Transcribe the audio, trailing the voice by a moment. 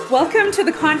Welcome to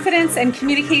the Confidence and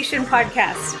Communication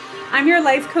Podcast. I'm your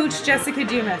life coach, Jessica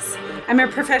Dumas. I'm a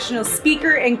professional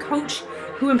speaker and coach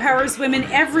who empowers women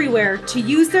everywhere to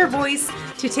use their voice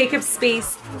to take up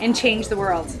space and change the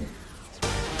world.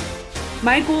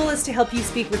 My goal is to help you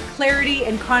speak with clarity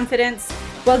and confidence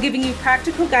while giving you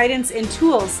practical guidance and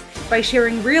tools by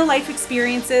sharing real life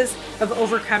experiences of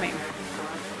overcoming.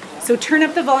 So turn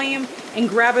up the volume and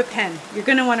grab a pen. You're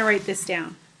going to want to write this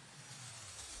down.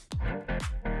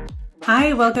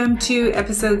 Hi, welcome to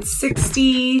episode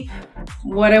 60.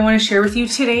 What I want to share with you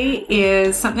today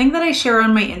is something that I share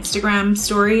on my Instagram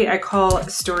story I call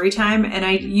story time. And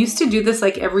I used to do this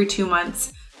like every 2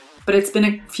 months, but it's been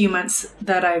a few months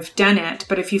that I've done it.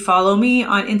 But if you follow me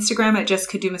on Instagram at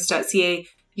jessicadumas.ca,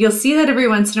 you'll see that every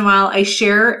once in a while I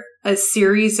share a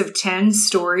series of 10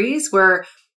 stories where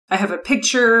I have a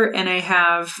picture and I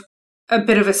have a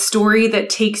bit of a story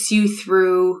that takes you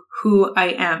through who I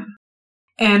am.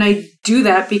 And I do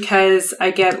that because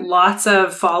I get lots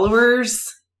of followers,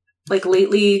 like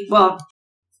lately. Well,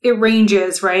 it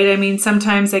ranges, right? I mean,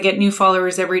 sometimes I get new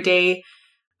followers every day.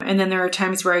 And then there are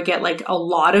times where I get like a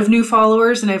lot of new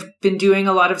followers, and I've been doing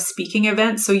a lot of speaking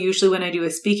events. So usually when I do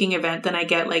a speaking event, then I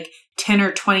get like 10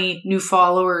 or 20 new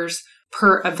followers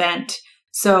per event.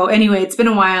 So anyway, it's been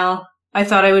a while. I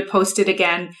thought I would post it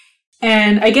again.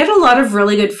 And I get a lot of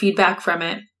really good feedback from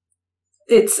it.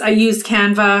 I use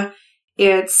Canva.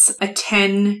 It's a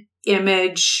 10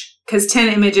 image, because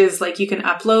 10 images like you can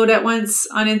upload at once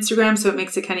on Instagram, so it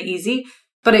makes it kind of easy.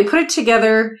 But I put it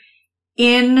together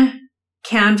in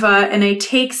Canva and I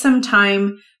take some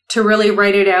time to really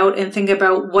write it out and think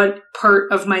about what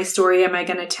part of my story am I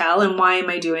going to tell and why am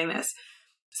I doing this.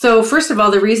 So first of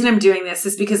all, the reason I'm doing this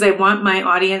is because I want my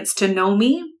audience to know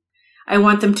me. I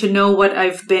want them to know what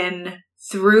I've been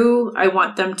through. I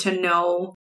want them to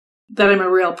know that I'm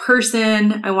a real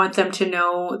person. I want them to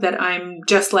know that I'm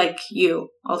just like you.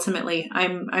 Ultimately,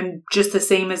 I'm just the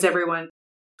same as everyone.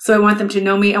 So I want them to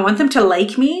know me. I want them to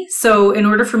like me. So in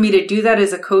order for me to do that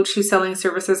as a coach who's selling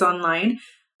services online,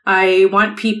 I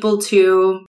want people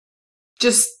to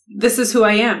this is who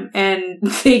I am, and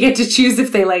they get to choose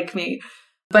if they like me.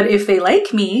 But if they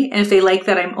like me, and if they like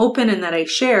that I'm open and that I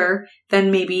share,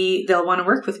 then maybe they'll want to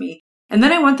work with me. And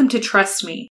then I want them to trust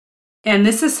me. And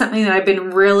this is something that I've been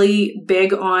really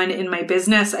big on in my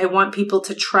business. I want people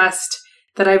to trust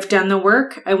that I've done the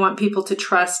work. I want people to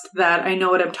trust that I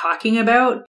know what I'm talking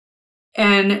about.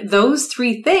 And those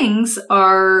three things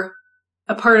are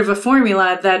a part of a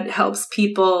formula that helps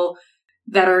people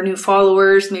that are new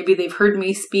followers. Maybe they've heard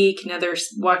me speak. Now they're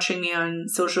watching me on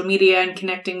social media and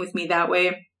connecting with me that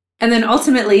way. And then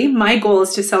ultimately, my goal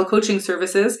is to sell coaching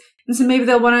services. And so maybe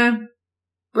they'll want to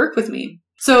work with me.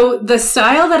 So the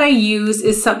style that I use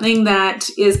is something that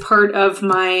is part of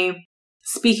my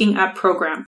Speaking Up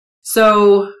program.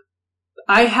 So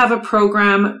I have a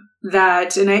program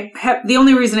that, and the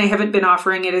only reason I haven't been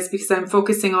offering it is because I'm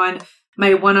focusing on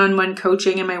my one-on-one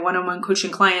coaching and my one-on-one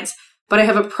coaching clients. But I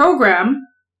have a program,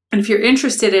 and if you're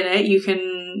interested in it, you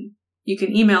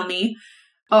can email me.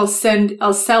 I'll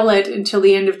sell it until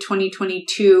the end of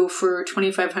 2022 for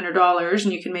 $2,500,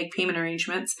 and you can make payment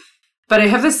arrangements. But I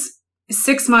have this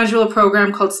 6-module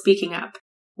program called Speaking Up.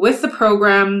 With the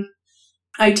program,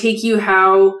 I take you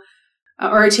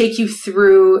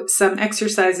through some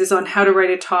exercises on how to write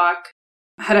a talk,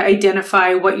 how to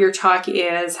identify what your talk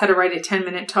is, how to write a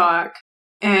 10-minute talk.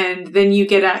 And then you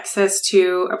get access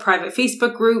to a private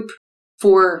Facebook group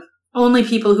for only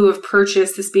people who have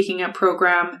purchased the Speaking Up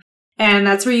program. And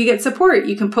that's where you get support.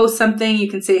 You can post something. You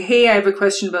can say, hey, I have a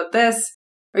question about this.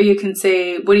 Or you can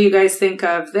say, what do you guys think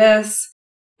of this?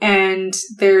 And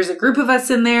there's a group of us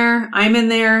in there. I'm in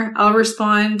there. I'll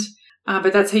respond.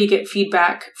 But that's how you get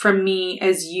feedback from me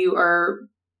as you are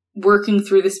working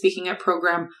through the Speaking Up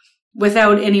program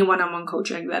without any one-on-one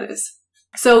coaching, that is.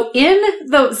 So in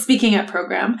the Speaking Up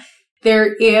program,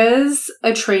 there is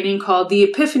a training called the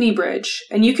Epiphany Bridge.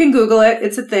 And you can Google it.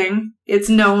 It's a thing. It's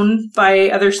known by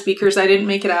other speakers. I didn't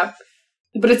make it up.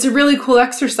 But it's a really cool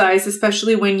exercise,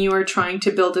 especially when you are trying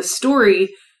to build a story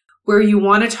where you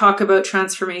want to talk about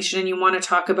transformation and you want to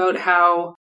talk about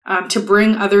how to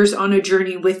bring others on a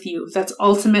journey with you. That's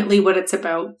ultimately what it's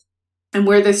about. And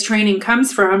where this training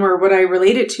comes from, or what I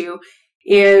relate it to,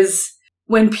 is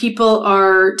when people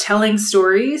are telling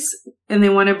stories and they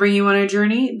want to bring you on a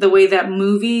journey, the way that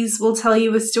movies will tell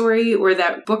you a story, or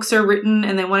that books are written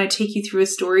and they want to take you through a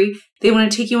story, they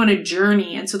want to take you on a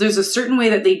journey. And so there's a certain way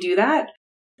that they do that.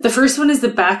 The first one is the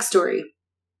backstory.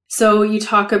 So you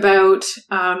talk about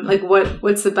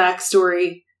what's the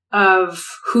backstory of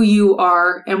who you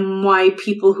are and why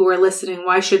people who are listening,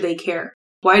 why should they care?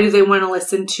 Why do they want to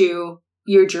listen to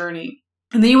your journey.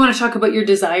 And then you want to talk about your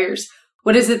desires.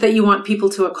 What is it that you want people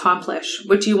to accomplish?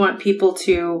 What do you want people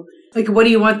to, what do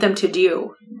you want them to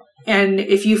do? And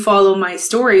if you follow my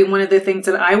story, one of the things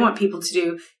that I want people to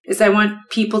do is I want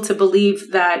people to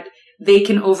believe that they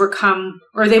can overcome,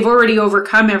 or they've already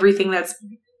overcome everything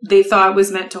they thought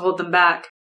was meant to hold them back.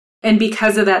 And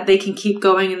because of that, they can keep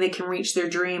going and they can reach their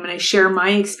dream. And I share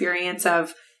my experience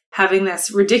of having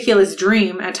this ridiculous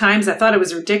dream. At times I thought it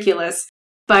was ridiculous,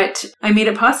 but I made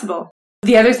it possible.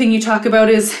 The other thing you talk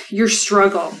about is your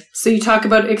struggle. So you talk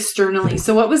about externally.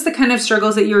 So what was the kind of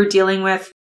struggles that you were dealing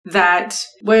with that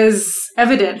was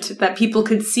evident, that people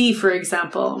could see, for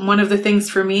example? And one of the things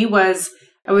for me was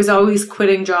I was always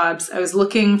quitting jobs. I was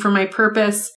looking for my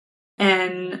purpose,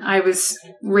 and I was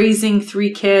raising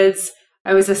 3 kids.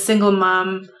 I was a single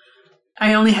mom.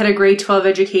 I only had a grade 12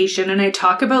 education. And I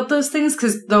talk about those things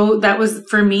because that was,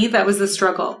 for me, that was the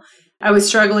struggle. I was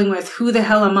struggling with who the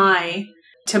hell am I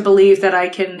to believe that I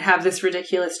can have this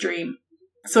ridiculous dream.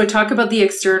 So I talk about the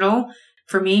external,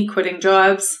 for me, quitting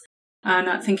jobs,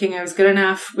 not thinking I was good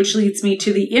enough, which leads me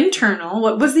to the internal.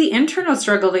 What was the internal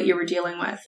struggle that you were dealing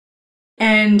with?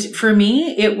 And for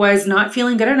me, it was not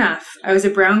feeling good enough. I was a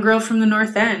brown girl from the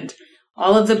North End.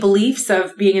 All of the beliefs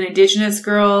of being an Indigenous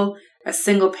girl, a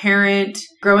single parent,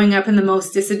 growing up in the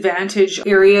most disadvantaged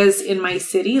areas in my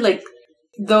city,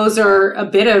 those are a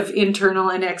bit of internal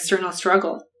and external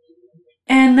struggle.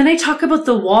 And then I talk about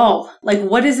the wall.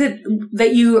 What is it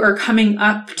that you are coming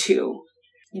up to?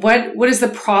 What is the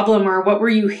problem, or what were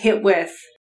you hit with?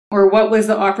 Or what was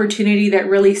the opportunity that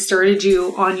really started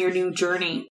you on your new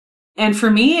journey? And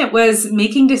for me, it was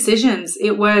making decisions.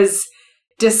 It was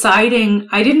deciding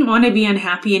I didn't want to be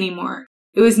unhappy anymore.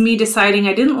 It was me deciding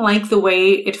I didn't like the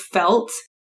way it felt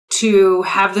to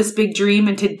have this big dream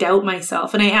and to doubt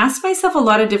myself. And I asked myself a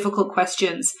lot of difficult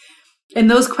questions. And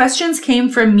those questions came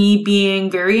from me being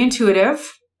very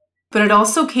intuitive, but it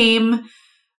also came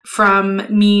from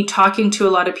me talking to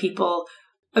a lot of people,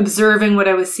 observing what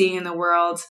I was seeing in the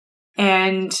world,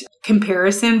 and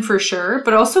comparison for sure,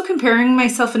 but also comparing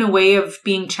myself in a way of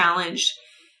being challenged.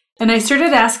 And I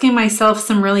started asking myself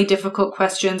some really difficult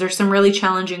questions, or some really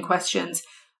challenging questions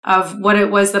of what it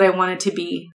was that I wanted to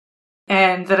be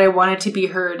and that I wanted to be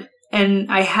heard. And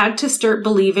I had to start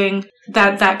believing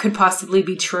that that could possibly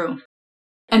be true.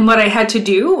 And what I had to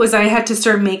do was I had to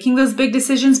start making those big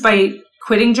decisions by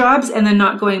quitting jobs and then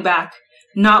not going back,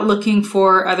 not looking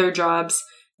for other jobs,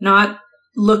 not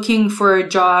looking for a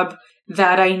job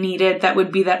that I needed that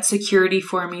would be that security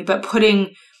for me, but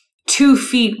putting 2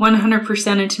 feet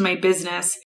 100% into my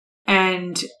business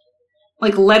and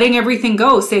letting everything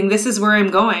go, saying this is where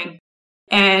I'm going.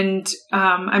 And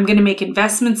I'm going to make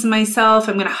investments in myself.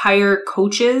 I'm going to hire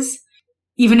coaches,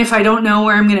 even if I don't know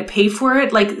where I'm going to pay for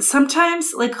it.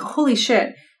 Sometimes, holy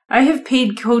shit, I have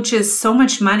paid coaches so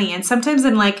much money. And sometimes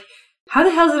I'm like, how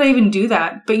the hell did I even do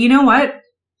that? But you know what?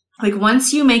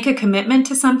 Once you make a commitment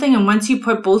to something and once you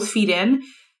put both feet in,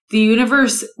 the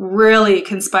universe really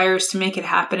conspires to make it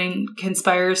happen and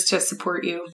conspires to support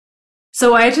you.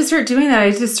 So I had to start doing that. I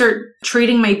had to start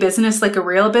treating my business like a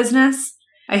real business.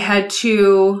 I had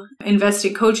to invest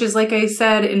in coaches, like I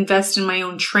said, invest in my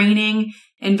own training,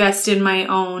 invest in my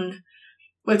own,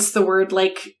 support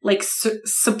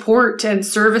and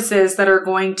services that are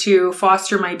going to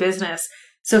foster my business.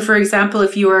 So for example,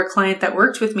 if you are a client that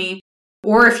worked with me,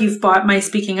 or if you've bought my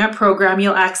Speaking Up program,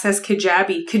 you'll access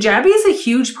Kajabi. Kajabi is a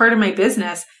huge part of my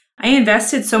business. I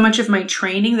invested so much of my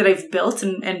training that I've built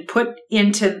and put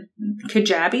into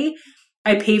Kajabi.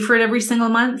 I pay for it every single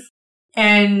month,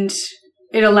 and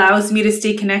it allows me to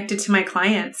stay connected to my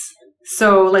clients.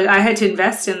 So I had to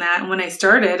invest in that. And when I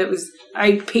started,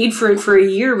 I paid for it for a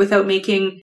year without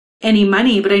making any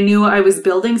money, but I knew I was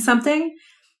building something,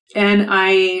 and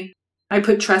I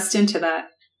put trust into that.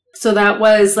 So that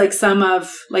was some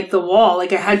of the wall.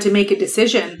 I had to make a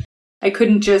decision. I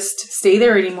couldn't just stay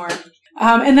there anymore.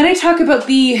 And then I talk about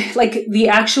the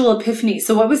actual epiphany.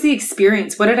 So what was the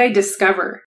experience? What did I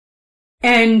discover?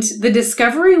 And the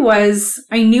discovery was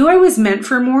I knew I was meant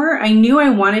for more. I knew I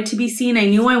wanted to be seen. I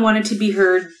knew I wanted to be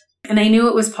heard. And I knew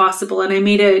it was possible. And I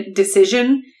made a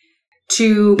decision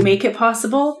to make it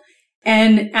possible.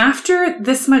 And after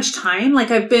this much time,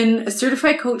 I've been a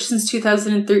certified coach since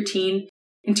 2013.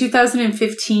 In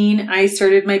 2015, I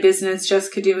started my business,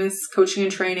 Jessica Dumas Coaching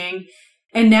and Training.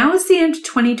 And now it's the end of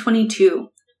 2022.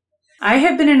 I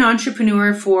have been an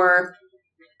entrepreneur for,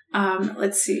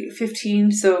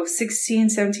 15, so 16,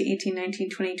 17, 18, 19,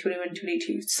 20, 21,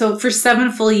 22. So for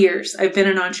 7 full years, I've been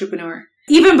an entrepreneur.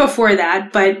 Even before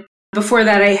that, but before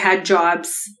that I had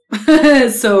jobs.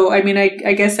 So,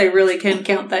 I guess I really can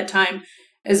count that time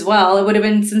as well. It would have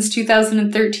been since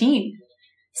 2013.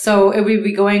 So it would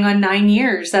be going on 9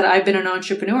 years that I've been an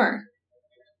entrepreneur.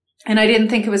 And I didn't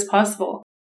think it was possible.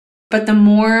 But the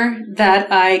more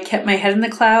that I kept my head in the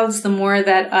clouds, the more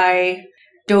that I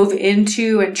dove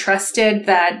into and trusted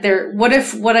that what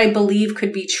if what I believe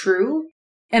could be true?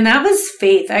 And that was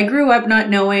faith. I grew up not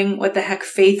knowing what the heck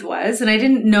faith was. And I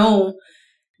didn't know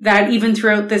that even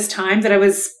throughout this time that I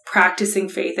was practicing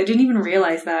faith. I didn't even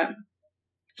realize that.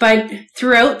 But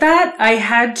throughout that, I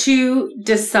had to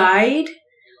decide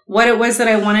what it was that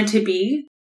I wanted to be,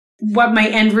 what my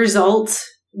end result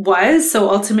was. So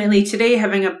ultimately today,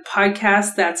 having a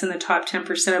podcast that's in the top 10%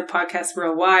 of podcasts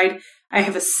worldwide. I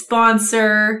have a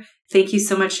sponsor. Thank you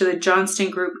so much to the Johnston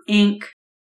Group, Inc.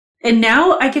 And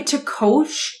now I get to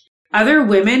coach other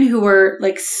women who are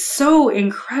like so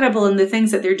incredible in the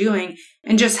things that they're doing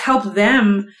and just help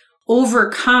them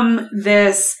overcome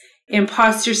this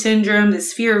imposter syndrome,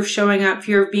 this fear of showing up,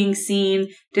 fear of being seen,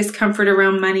 discomfort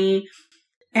around money.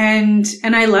 And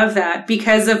I love that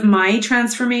because of my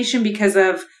transformation, because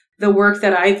of the work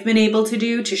that I've been able to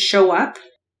do to show up,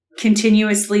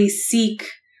 continuously seek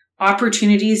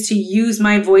opportunities to use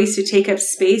my voice to take up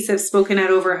space. I've spoken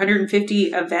at over 150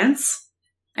 events.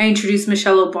 I introduced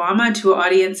Michelle Obama to an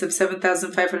audience of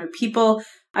 7,500 people.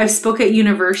 I've spoke at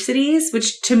universities,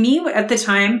 which to me at the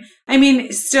time, I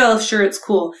mean, still sure it's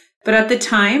cool. But at the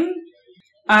time,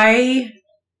 I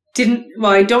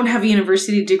don't have a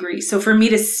university degree. So for me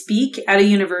to speak at a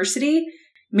university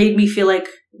made me feel like,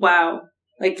 wow,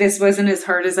 like this wasn't as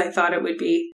hard as I thought it would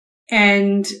be.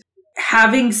 And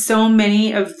having so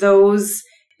many of those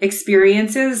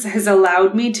experiences has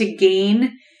allowed me to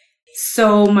gain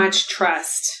so much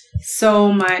trust,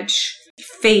 so much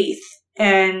faith,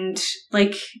 and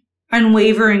like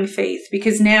unwavering faith,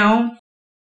 because now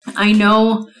I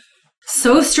know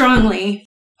so strongly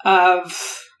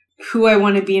of who I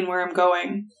want to be and where I'm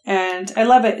going. And I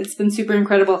love it. It's been super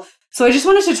incredible. So I just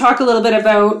wanted to talk a little bit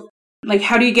about like,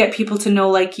 how do you get people to know,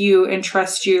 like you, and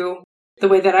trust you? The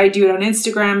way that I do it on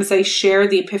Instagram is I share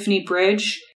the Epiphany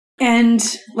Bridge and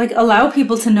like allow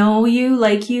people to know you,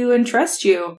 like you, and trust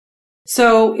you.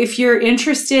 So if you're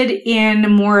interested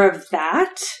in more of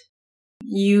that,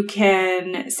 you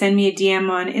can send me a DM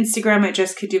on Instagram at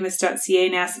jessicadumas.ca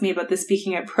and ask me about the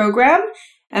Speaking Up program.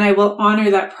 And I will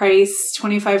honor that price,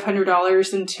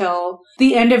 $2,500, until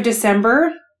the end of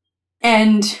December.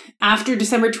 And after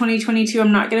December 2022,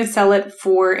 I'm not going to sell it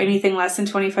for anything less than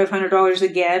 $2,500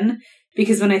 again.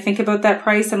 Because when I think about that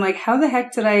price, I'm like, how the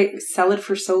heck did I sell it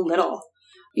for so little?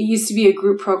 It used to be a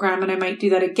group program, and I might do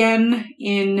that again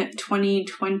in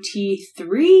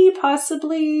 2023,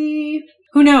 possibly.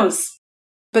 Who knows?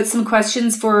 But some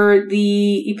questions for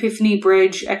the Epiphany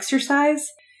Bridge exercise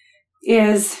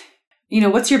is,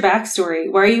 what's your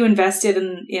backstory? Why are you invested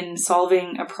in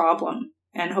solving a problem?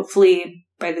 And hopefully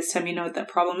by this time you know what that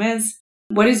problem is.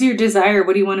 What is your desire?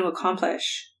 What do you want to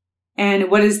accomplish? And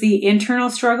what is the internal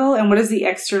struggle and what is the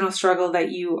external struggle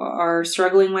that you are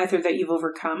struggling with or that you've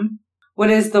overcome? What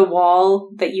is the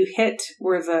wall that you hit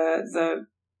or the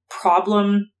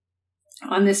problem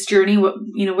on this journey?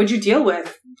 What'd you deal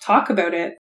with? Talk about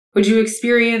it. What'd you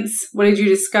experience? What did you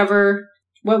discover?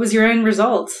 What was your end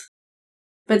result?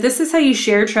 But this is how you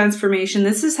share transformation.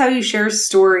 This is how you share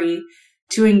story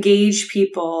to engage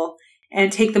people and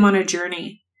take them on a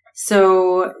journey.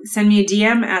 So send me a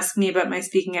DM, ask me about my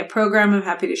Speaking Up program. I'm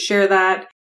happy to share that.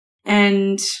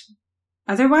 And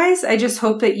otherwise, I just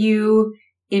hope that you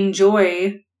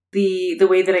enjoy the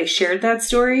way that I shared that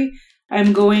story.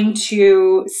 I'm going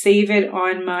to save it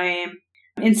on my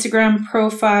Instagram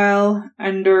profile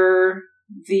under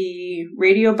the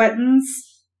radio buttons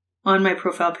on my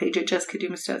profile page at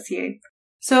jessicadumas.ca.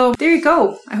 So there you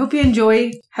go. I hope you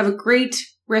enjoy. Have a great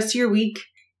rest of your week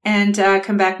and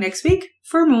come back next week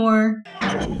for more.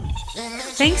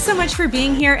 Thanks so much for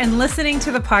being here and listening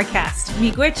to the podcast.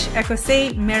 Miigwech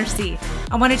ekose merci.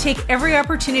 I want to take every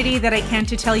opportunity that I can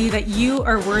to tell you that you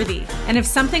are worthy. And if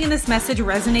something in this message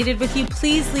resonated with you,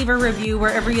 please leave a review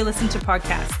wherever you listen to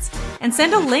podcasts. And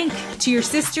send a link to your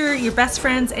sister, your best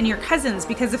friends, and your cousins,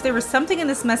 because if there was something in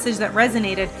this message that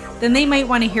resonated, then they might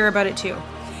want to hear about it too.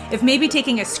 If maybe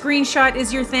taking a screenshot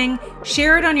is your thing,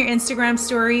 share it on your Instagram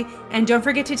story, and don't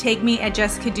forget to tag me at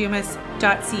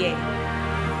jessicadumas.ca.